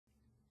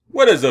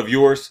What is up,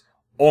 viewers?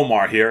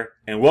 Omar here,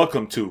 and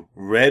welcome to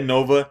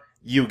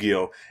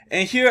RedNovaYugioh.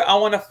 And here I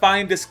want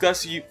to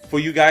discuss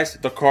for you guys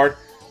the card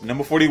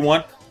number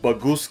 41,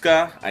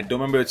 Bagooska. I don't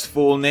remember its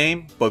full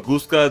name.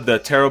 Bagooska, the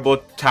terrible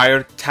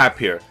tire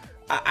tapir.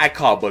 I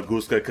call it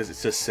Bagooska because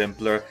it's just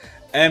simpler.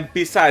 And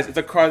besides, it's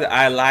a card that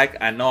I like.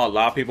 I know a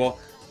lot of people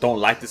don't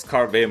like this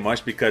card very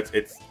much because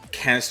it's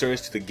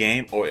cancerous to the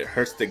game, or it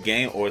hurts the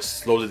game, or it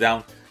slows it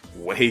down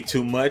way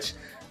too much.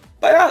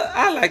 But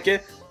I like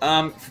it.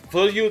 For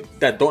those of you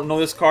that don't know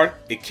this card,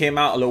 it came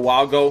out a little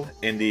while ago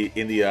in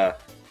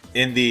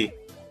the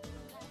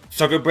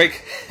circuit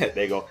break.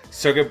 There you go,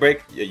 circuit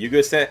break. Yeah,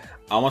 Yu-Gi-Oh set.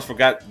 I almost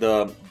forgot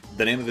the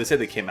name of the set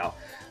that came out.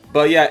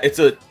 But yeah, it's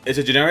a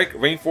generic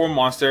rank 4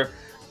 monster.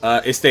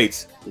 It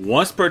states,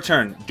 once per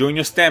turn during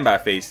your standby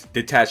phase,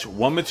 detach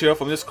one material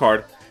from this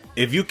card.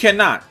 If you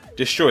cannot,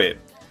 destroy it.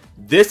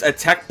 This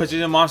attack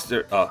position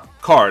monster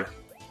card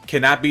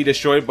cannot be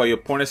destroyed by your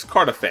opponent's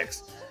card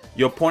effects.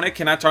 Your opponent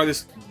cannot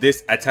target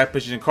this attack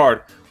position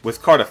card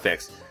with card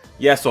effects.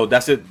 Yeah, so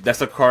that's it.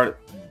 That's a card.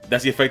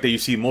 That's the effect that you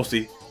see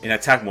mostly in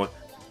attack mode.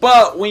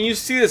 But when you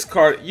see this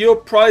card, you'll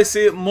probably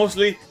see it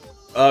mostly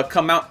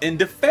come out in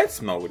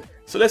defense mode.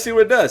 So let's see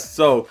what it does.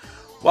 So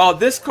while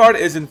this card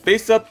is in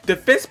face-up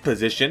defense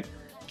position,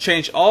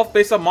 change all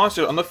face-up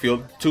monsters on the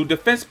field to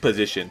defense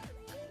position.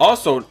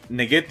 Also,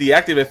 negate the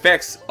active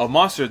effects of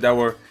monsters that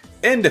were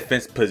in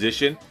defense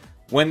position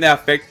when the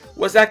effect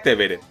was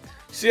activated.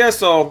 So yeah,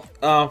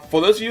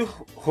 for those of you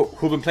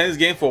who've been playing this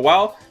game for a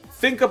while,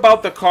 think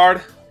about the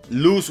card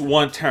lose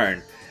one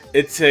turn.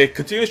 It's a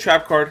continuous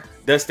trap card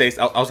that states,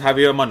 I'll also have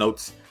it here in my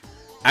notes,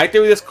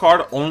 activate this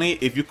card only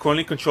if you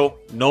currently control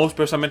no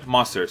special summoned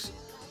monsters.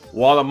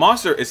 While the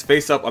monster is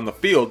face up on the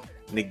field,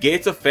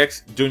 negates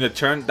effects during the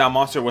turn that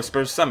monster was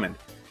special summoned.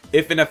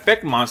 If an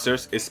effect monster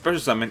is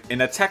special summoned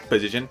in attack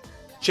position,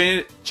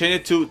 change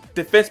it to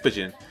defense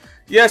position.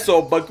 Yeah,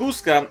 so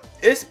Bagooska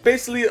is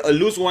basically a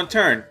lose one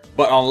turn,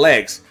 but on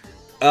legs.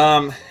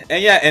 And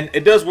yeah, and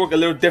it does work a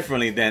little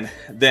differently than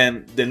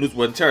lose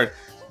one turn.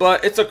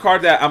 But it's a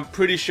card that I'm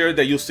pretty sure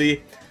that you'll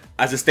see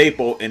as a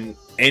staple in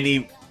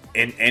any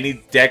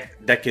deck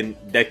that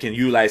can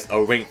utilize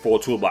a rank 4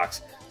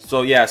 toolbox.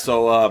 So yeah,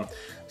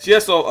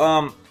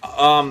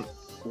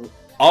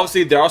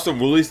 obviously there are some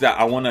rules that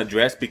I want to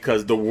address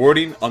because the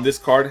wording on this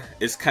card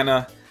is kind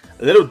of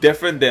a little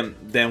different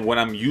than what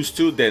I'm used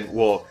to, than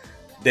what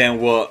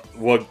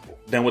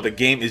the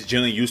game is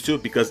generally used to,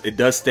 because it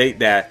does state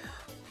that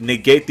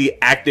negate the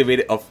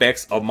activated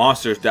effects of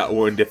monsters that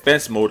were in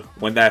defense mode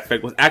when that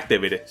effect was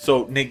activated.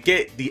 So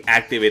negate the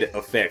activated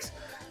effects.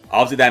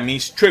 Obviously that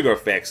means trigger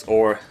effects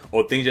or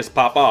things just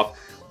pop off,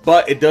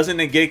 but it doesn't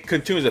negate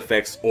continuous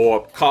effects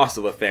or cost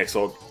of effects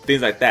or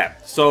things like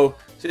that. So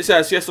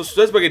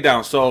let's break it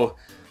down. So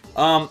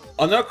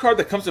another card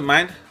that comes to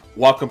mind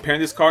while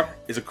comparing this card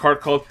is a card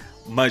called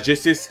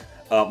Majesty's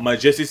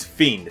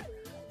Fiend.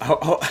 I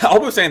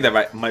hope I'm saying that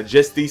right.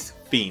 Majesty's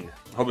Fiend.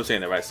 I hope I'm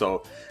saying that right.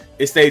 So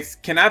it states,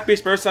 cannot be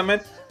spirit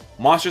summoned.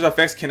 Monsters'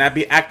 effects cannot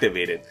be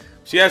activated.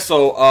 So yeah,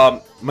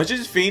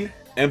 Majesty's Fiend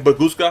and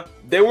Bagooska,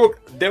 they work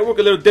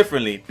a little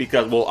differently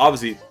because, well,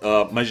 obviously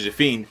Majesty's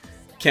Fiend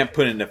can't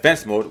put in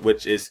defense mode,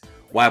 which is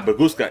why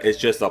Bagooska is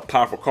just a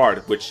powerful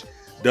card, which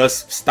does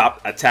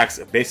stop attacks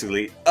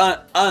basically,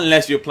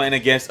 unless you're playing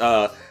against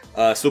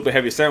super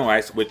heavy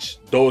samurais, which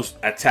those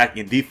attack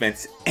in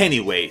defense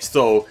anyway.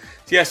 So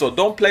yeah, so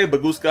don't play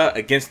Bagooska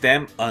against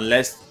them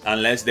unless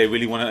they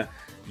really want to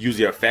use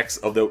the effects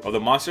of the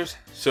monsters.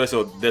 So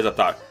there's a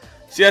thought.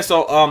 So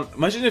yeah,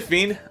 Majesty's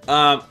Fiend,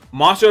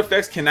 monster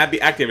effects cannot be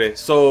activated.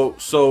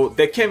 So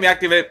they can't be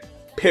activated.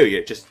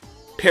 Period. Just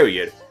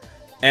period.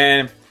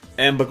 And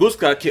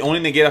Bagooska can only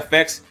negate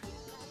effects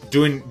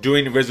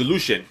during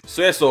resolution.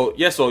 So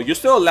yeah, so you're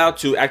still allowed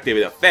to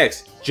activate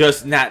effects,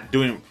 just not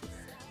during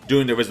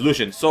the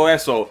resolution. So yeah,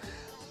 so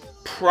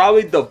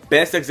probably the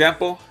best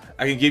example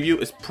I can give you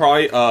is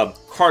probably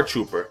Card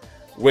Trooper,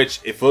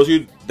 which, if those of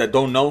you that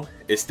don't know,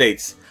 it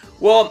states,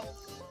 well,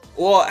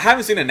 I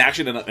haven't seen it in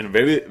action in a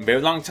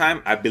very long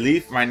time. I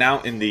believe right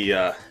now in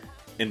the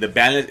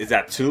ban list is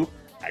at 2.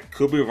 I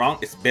could be wrong.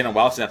 It's been a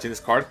while since I've seen this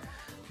card,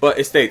 but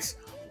it states,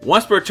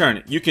 once per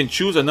turn, you can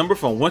choose a number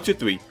from 1 to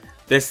 3.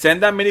 Then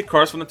send that many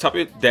cards from the top of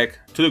your deck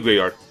to the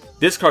graveyard.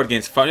 This card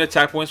gains 500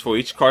 attack points for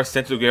each card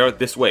sent to the graveyard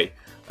this way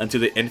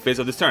until the end phase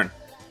of this turn.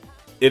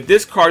 If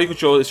this card you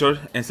control is yours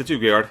and sent to your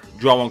graveyard,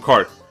 draw one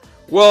card.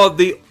 Well,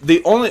 the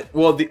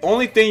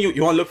only thing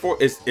you want to look for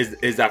is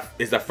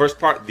that first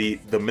part, the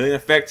million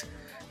effect.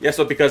 Yeah,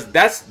 so because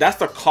that's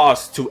the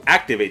cost to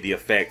activate the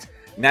effect,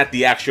 not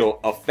the actual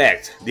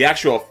effect. The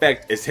actual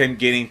effect is him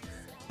getting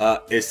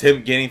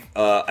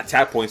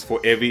attack points for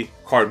every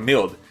card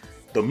milled.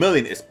 The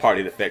milling is part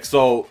of the effect.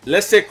 So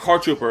let's say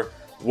Card Trooper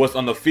was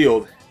on the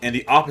field and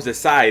the opposite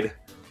side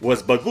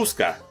was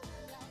Bagooska.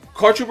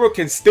 Card Trooper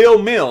can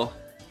still mill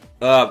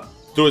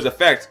through his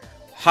effect.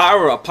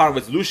 However, upon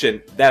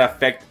resolution, that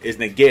effect is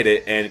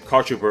negated and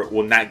Card Trooper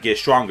will not get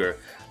stronger.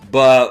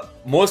 But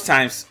most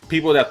times,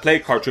 people that play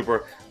Card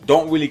Trooper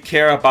don't really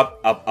care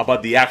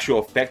about the actual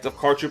effect of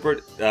Card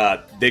Trooper.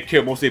 They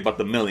care mostly about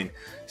the milling.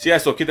 So yeah,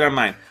 so keep that in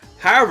mind.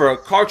 However,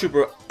 Card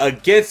Trooper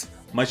against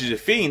Magician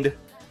Fiend,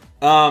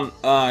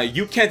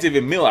 you can't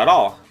even mill at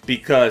all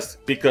because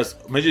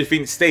Magician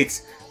Fiend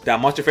states that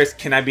monster effects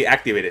cannot be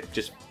activated.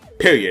 Just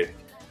period.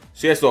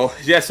 So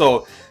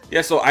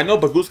I know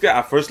Bagooska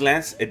at first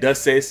glance it does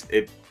say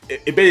it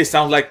basically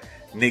sounds like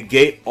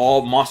negate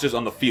all monsters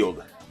on the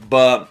field,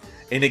 but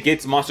it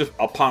negates monsters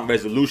upon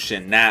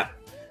resolution, not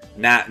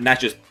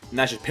just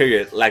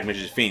period like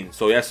Magician Fiend.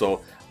 So yeah,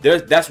 so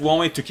that's one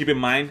way to keep in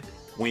mind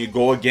when you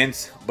go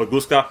against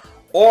Bagooska,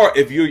 or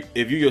if you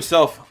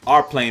yourself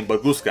are playing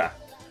Bagooska.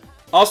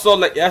 Also,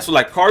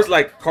 like cards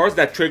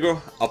that trigger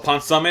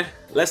upon summon.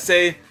 Let's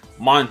say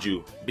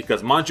Manju,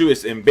 because Manju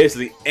is in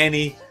basically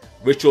any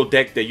ritual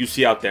deck that you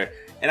see out there.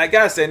 And I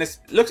gotta say, it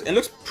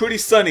looks pretty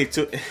sunny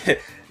to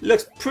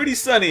looks pretty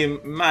sunny in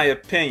my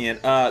opinion.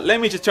 Let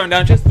me just turn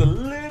down just a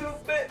little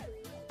bit.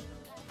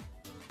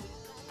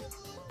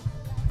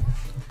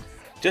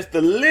 Just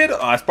a little.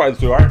 Oh, it's probably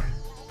too hard.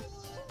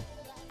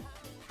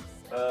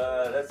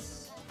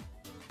 Let's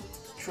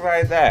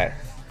try that.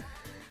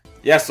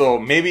 Yeah, so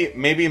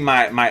maybe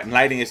my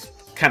lighting is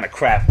kind of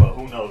crap, but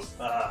who knows?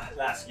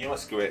 You know what?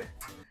 Screw it.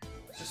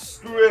 Just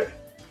screw it.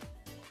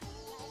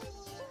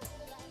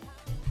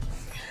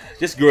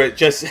 Just screw it.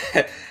 Just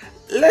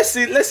let's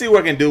see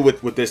what I can do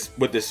with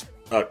this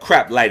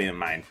crap lighting in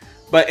mind.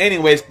 But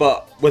anyways,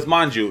 with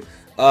Manju,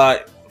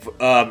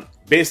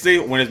 basically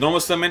when it's normal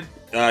summon,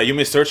 you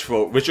may search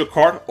for ritual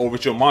card or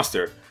ritual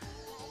monster.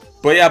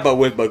 But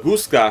with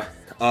Bagooska,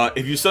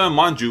 if you summon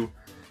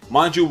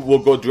Manju will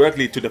go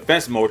directly to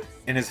defense mode,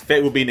 and his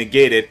effect will be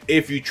negated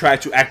if you try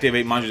to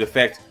activate Manju's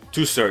effect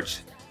to search.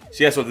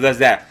 So yeah, so it does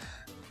that.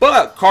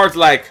 But cards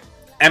like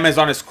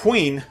Amazoness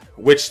Queen,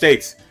 which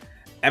states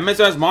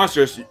Amazon's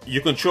monsters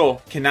you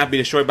control cannot be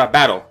destroyed by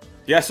battle.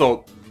 Yeah,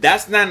 so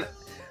that's not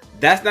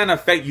an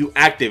effect you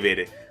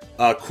activated.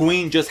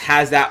 Queen just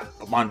has that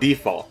on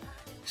default.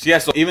 So yeah,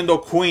 so even though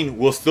Queen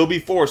will still be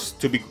forced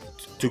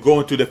to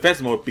go into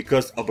defense mode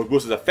because of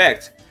Bagooska's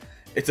effect,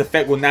 its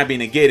effect will not be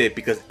negated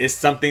because it's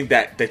something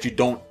that you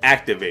don't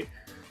activate.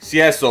 So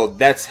yeah, so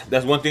that's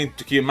one thing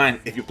to keep in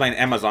mind if you're playing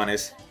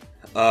Amazoness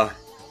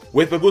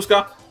with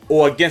Bagooska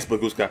or against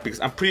Bagooska,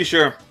 because I'm pretty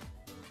sure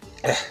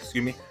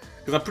excuse me,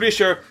 because I'm pretty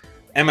sure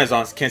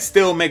Amazons can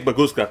still make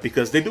Bagooska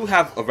because they do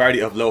have a variety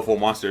of level 4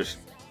 monsters.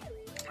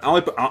 I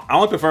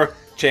only prefer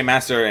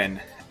Chainmaster and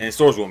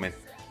Swordswoman.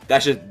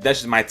 That's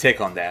just my take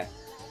on that.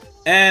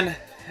 And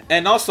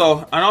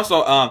also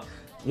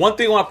one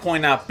thing I want to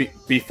point out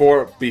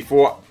before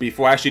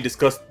I actually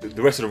discuss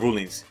the rest of the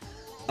rulings.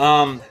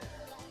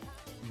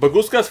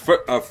 Bagooska's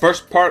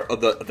first part of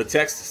the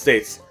text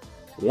states,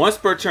 once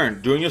per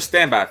turn during your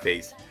standby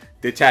phase,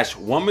 detach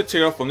one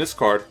material from this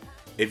card.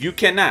 If you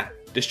cannot,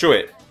 destroy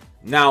it.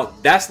 Now,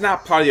 that's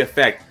not part of the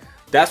effect.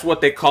 That's what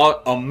they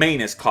call a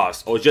maintenance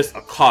cost, or just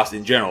a cost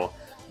in general,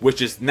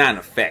 which is not an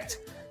effect.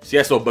 So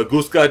yeah, so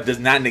Bagooska does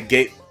not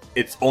negate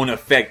its own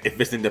effect if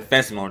it's in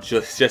defense mode.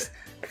 Just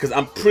because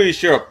I'm pretty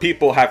sure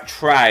people have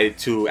tried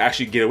to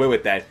actually get away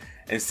with that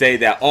and say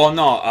that, oh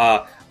no,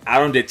 I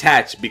don't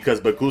detach because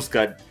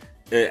Bagooska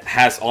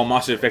has all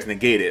monster effects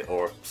negated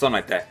or something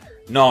like that.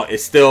 No, it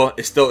still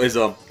is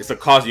a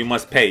cost you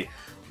must pay,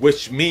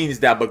 which means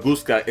that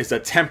Bagooska is a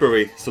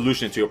temporary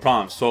solution to your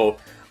problem. So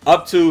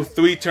up to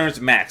 3 turns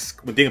max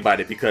when think about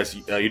it, because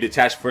you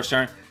detach first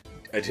turn,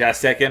 detach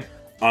second,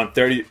 on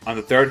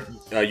the third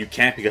you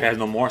can't because it has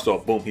no more. So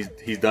boom,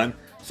 he's done.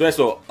 So that's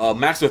a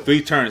max of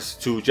 3 turns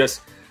to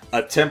just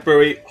a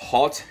temporary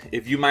halt,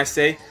 if you might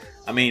say.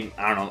 I mean,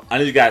 I don't know. I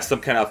know you got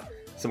some kind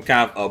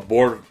of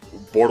board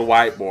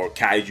wipe or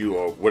kaiju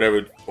or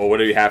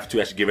whatever you have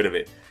to actually get rid of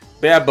it.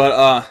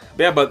 But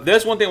yeah, but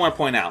there's one thing I want to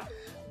point out.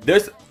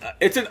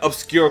 It's an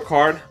obscure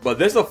card, but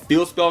there's a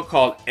field spell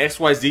called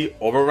XYZ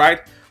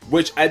Override,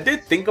 which I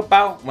did think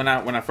about when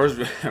I first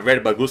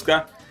read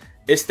Bagooska.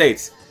 It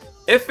states,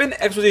 if an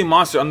XYZ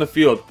monster on the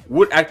field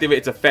would activate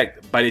its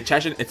effect by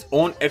detaching its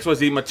own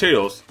XYZ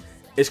materials,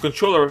 its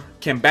controller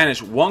can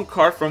banish 1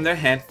 card from their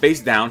hand face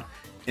down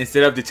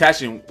instead of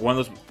detaching one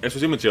of those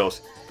XYZ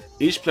materials.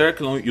 Each player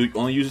can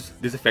only use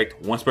this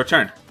effect once per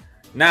turn.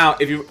 Now,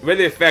 if you read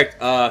the effect,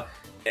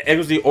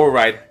 XYZ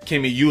Override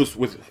can be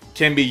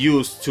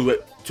used to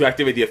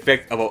activate the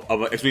effect of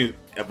a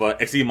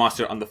XYZ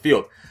monster on the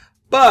field.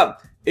 But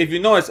if you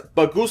notice,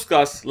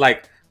 Bagooska's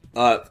like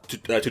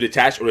to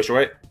detach or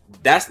destroy it,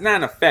 that's not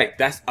an effect,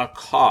 that's a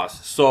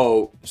cost.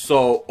 So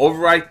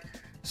Override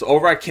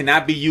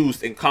cannot be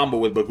used in combo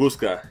with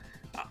Bagooska.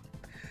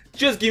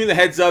 Just giving the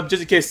heads up,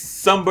 just in case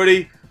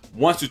somebody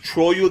wants to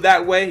troll you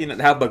that way, you know,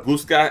 to have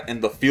Bagooska and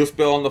the field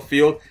spell on the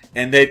field,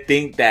 and they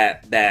think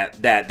that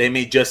they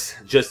may just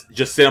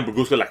sit on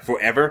Bagooska like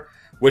forever.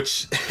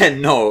 Which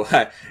no,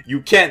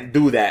 you can't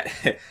do that.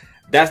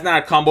 That's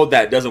not a combo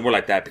that doesn't work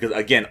like that, because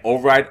again,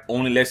 Override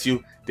only lets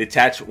you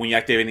detach when you're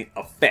activating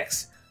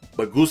effects.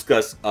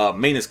 Bagooska's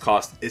maintenance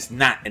cost is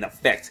not an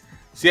effect.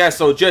 So yeah,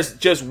 so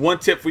just one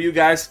tip for you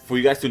guys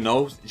to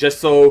know, just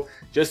so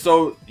just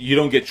so you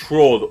don't get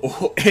trolled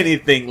or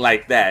anything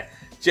like that.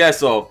 Just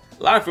so,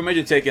 a lot of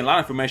information taken, a lot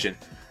of information.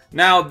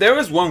 Now, there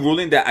is one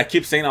ruling that I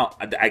kept seeing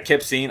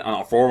on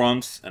our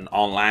forums and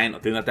online or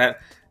things like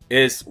that.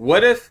 Is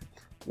what if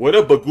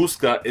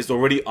Bagooska is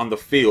already on the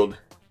field,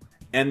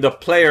 and the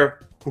player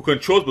who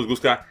controls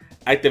Bagooska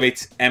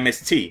activates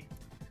MST,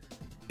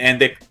 and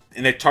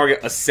they target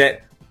a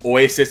set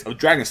Oasis of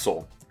Dragon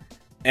Soul,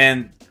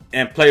 and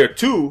player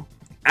 2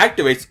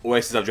 activates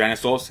Oasis of Dragon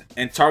Souls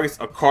and targets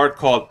a card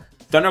called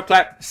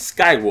Thunderclap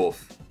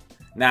Skywolf.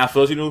 Now, for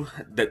those of you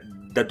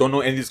that don't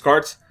know any of these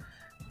cards,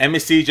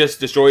 MST just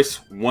destroys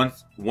one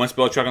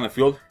spell track on the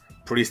field,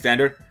 pretty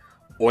standard.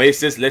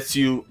 Oasis lets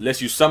you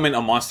summon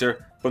a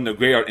monster from the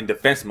graveyard in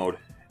defense mode,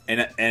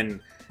 and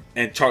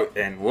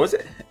what was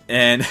it?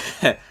 And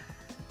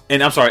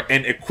I'm sorry,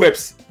 and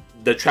equips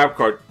the trap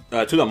card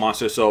to the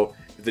monster. So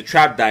if the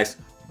trap dies,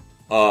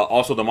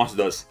 also the monster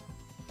does.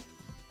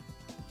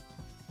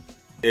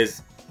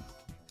 If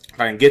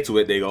I can get to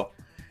it, there you go.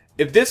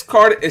 If this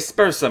card is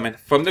special summoned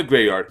from the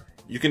graveyard,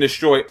 you can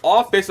destroy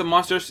all face-up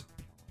monsters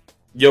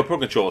your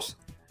opponent controls.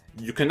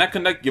 You cannot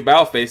conduct your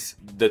battle phase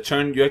the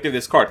turn you activate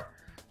this card.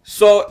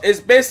 So it's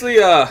basically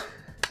a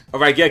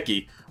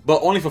Raigeki,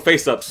 but only for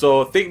face-up.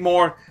 So think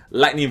more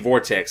Lightning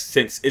Vortex,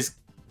 since it's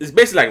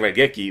basically like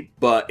Raigeki,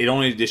 but it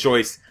only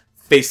destroys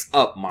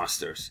face-up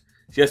monsters.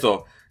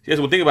 So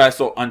we'll think about it.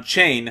 So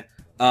Unchained,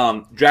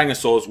 Dragon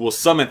Souls will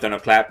summon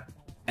Thunderclap,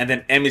 and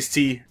then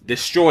MST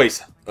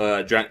destroys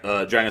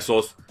Dragon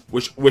Souls,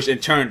 which in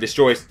turn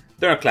destroys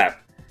Thunderclap.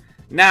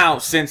 Now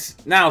since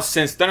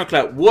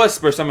Thunderclap was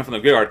first summoned from the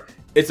graveyard,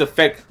 its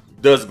effect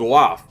does go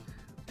off.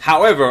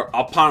 However,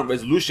 upon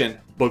resolution,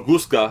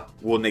 Bagooska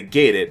will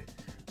negate it.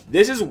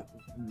 This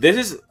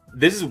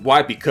is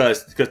why,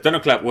 because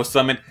Thunderclap was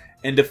summoned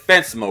in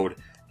defense mode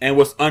and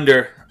was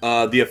under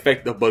the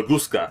effect of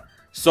Bagooska.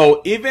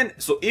 So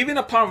even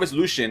upon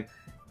resolution,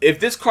 if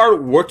this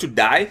card were to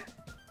die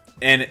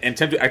and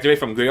attempt to activate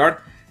from graveyard,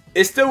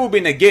 it still will be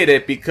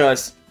negated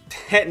because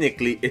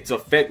technically its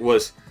effect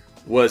was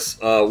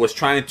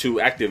trying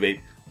to activate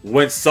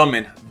when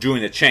summoned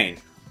during the chain.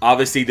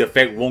 Obviously, the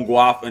effect won't go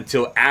off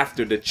until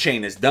after the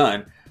chain is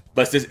done,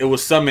 but since it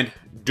was summoned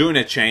during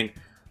the chain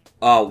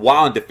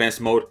while in defense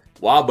mode,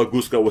 while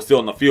Bagooska was still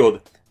on the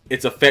field,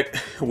 its effect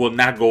will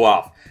not go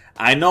off.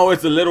 I know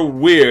it's a little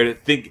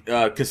weird,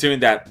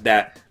 considering that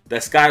the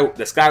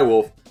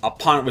Skywolf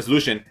upon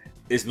resolution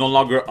is no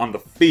longer on the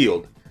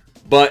field,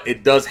 but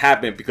it does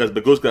happen because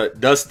Bagooska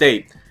does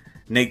state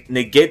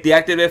negate the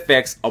active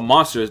effects of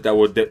monsters that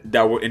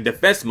were in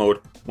defense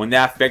mode when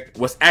that effect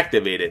was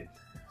activated.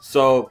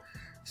 So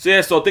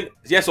it's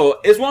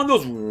one of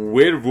those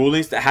weird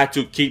rulings that I had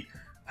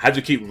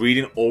to keep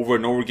reading over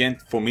and over again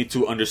for me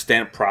to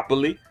understand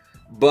properly.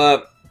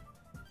 But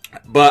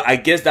I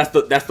guess that's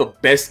the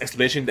best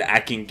explanation that I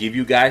can give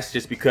you guys,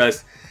 just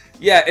because,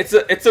 yeah, it's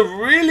a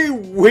really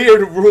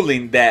weird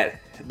ruling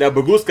that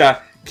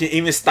Bagooska can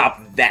even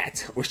stop that,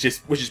 which is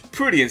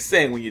pretty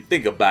insane when you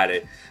think about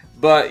it.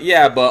 But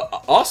yeah,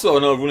 but also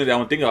another ruling that I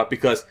want to think about,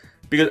 because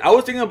I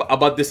was thinking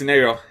about this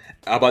scenario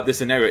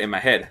in my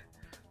head.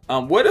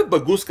 What if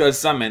Bagooska is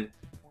summoned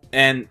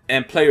and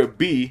player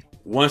B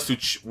wants to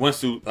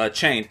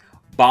chain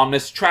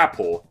Boundless Trap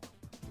Hole,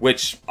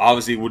 which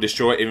obviously will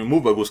destroy and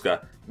remove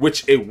Bagooska,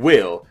 which it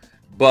will.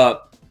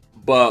 But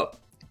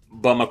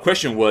my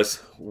question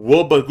was,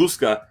 will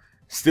Bagooska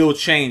still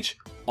change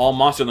all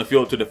monsters on the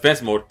field to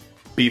defense mode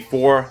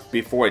before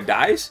it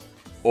dies,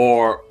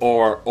 or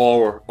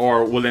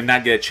will it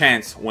not get a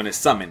chance when it's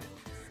summoned?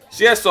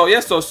 So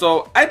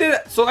I did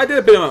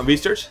a bit of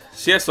research.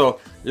 So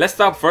let's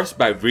start first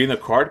by reading the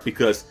card,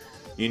 because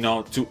you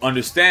know, to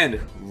understand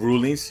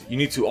rulings you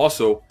need to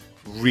also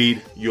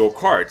read your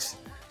cards.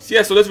 So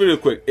let's read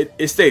it quick.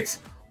 It states,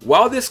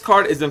 while this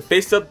card is in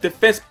face-up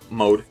defense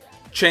mode,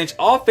 change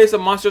all face-up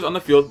monsters on the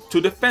field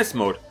to defense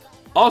mode.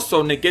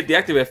 Also negate the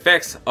active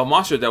effects of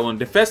monsters that were in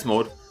defense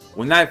mode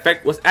when that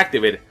effect was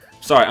activated.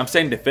 Sorry, I'm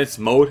saying defense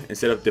mode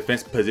instead of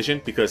defense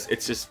position because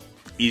it's just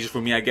easier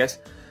for me, I guess.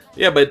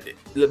 But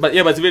to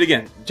read it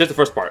again, just the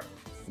first part.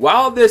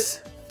 While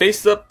this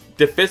face-up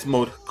defense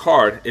mode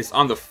card is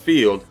on the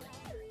field,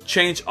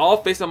 change all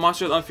face-up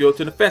monsters on the field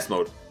to defense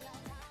mode.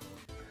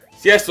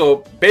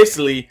 So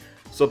basically,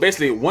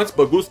 once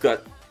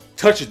Bagooska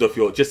touches the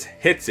field, just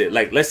hits it.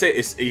 Like, let's say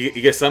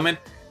it gets summoned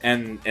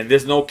and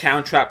there's no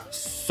count trap,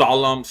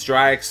 solemn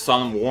strike,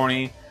 solemn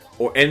warning,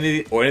 or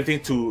anything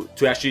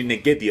to actually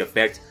negate the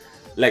effect.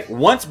 Like,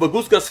 once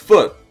Bagooska's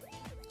foot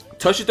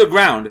touches the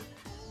ground,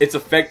 its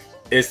effect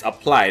is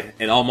applied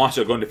and all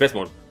monsters go in defense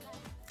mode.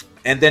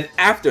 And then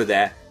after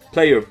that,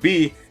 player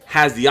B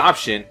has the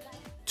option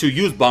to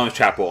use Boundless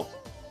Trap Hole.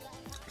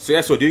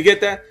 So do you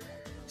get that?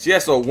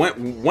 So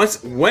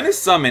when it's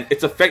summoned,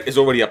 its effect is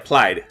already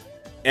applied,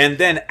 and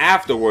then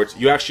afterwards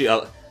you actually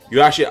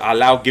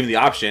allow giving the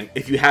option,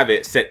 if you have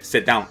it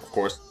set down, of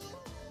course,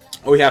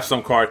 or you have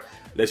some card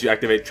lets you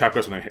activate trap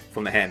cards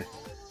from the hand.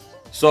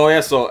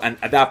 And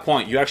at that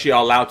point you actually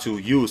are allowed to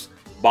use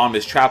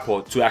Boundless Trap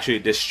Hole to actually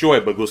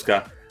destroy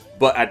Bagooska.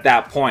 But at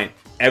that point,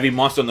 every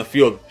monster on the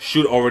field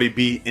should already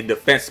be in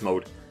defense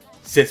mode.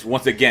 Since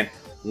once again,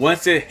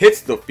 once it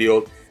hits the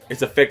field,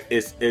 its effect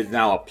is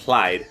now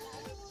applied.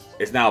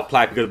 It's now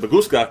applied because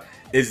Bagooska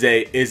is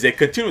a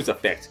continuous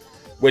effect,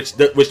 which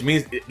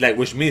means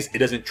it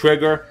doesn't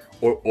trigger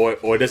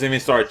or it doesn't even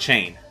start a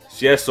chain.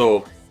 So yeah,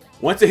 so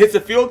once it hits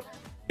the field,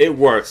 it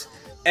works.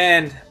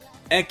 And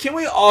can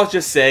we all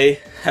just say,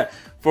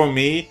 for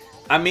me,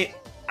 I mean,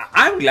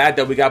 I'm glad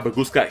that we got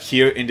Bagooska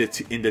here in the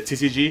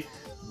TCG,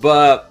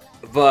 but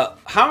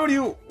how do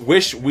you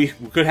wish we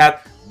could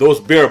have those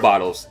beer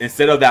bottles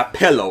instead of that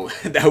pillow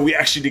that we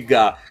actually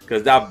got?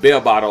 Because that beer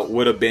bottle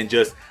would have been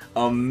just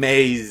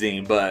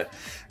amazing. But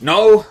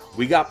no,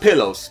 we got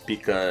pillows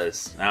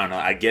because I don't know.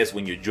 I guess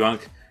when you're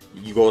drunk,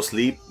 you go to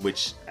sleep,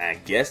 which I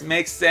guess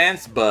makes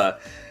sense.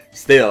 But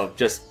still,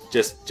 just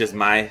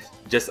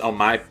on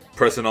my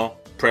personal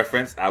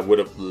preference, I would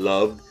have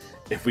loved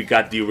if we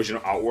got the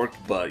original artwork.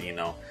 But you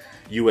know,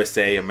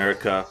 USA,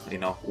 America, you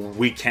know,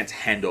 we can't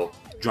handle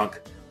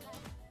drunk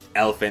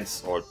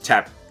elephants or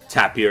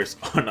tapirs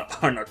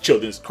on a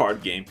children's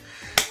card game.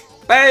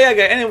 But yeah,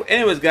 guys,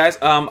 anyways, guys,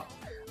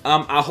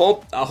 I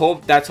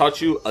hope that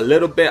taught you a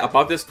little bit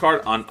about this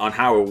card on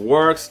how it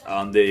works,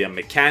 on the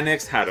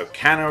mechanics, how to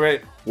counter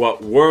it,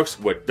 what works,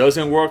 what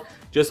doesn't work,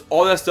 just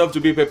all that stuff to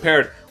be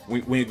prepared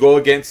when you go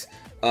against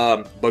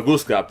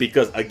Bagooska.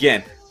 Because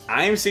again,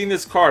 I'm seeing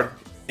this card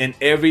in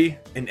every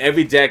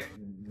deck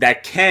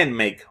that can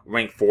make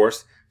rank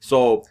force.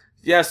 So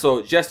yeah,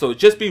 so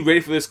just be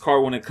ready for this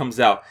card when it comes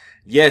out.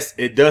 Yes,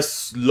 it does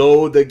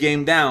slow the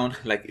game down,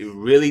 like it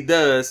really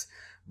does,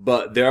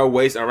 but there are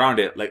ways around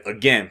it. Like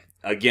again,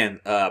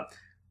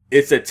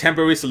 it's a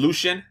temporary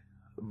solution,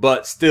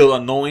 but still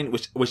annoying,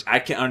 which I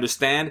can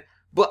understand.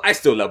 But I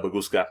still love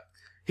Bagooska.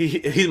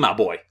 He's my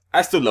boy.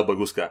 I still love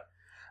Bagooska.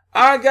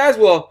 All right, guys.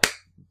 Well,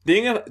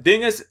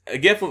 thank us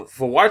again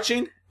for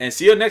watching, and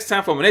see you next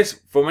time for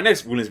my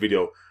next rulings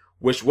video.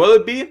 Which will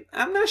it be?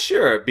 I'm not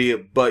sure.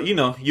 But you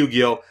know,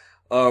 Yu-Gi-Oh!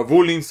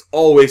 Rulings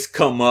always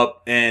come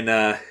up,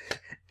 and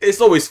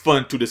it's always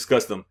fun to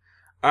discuss them.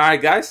 All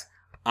right, guys.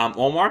 I'm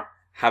Omar.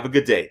 Have a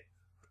good day.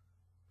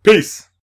 Peace.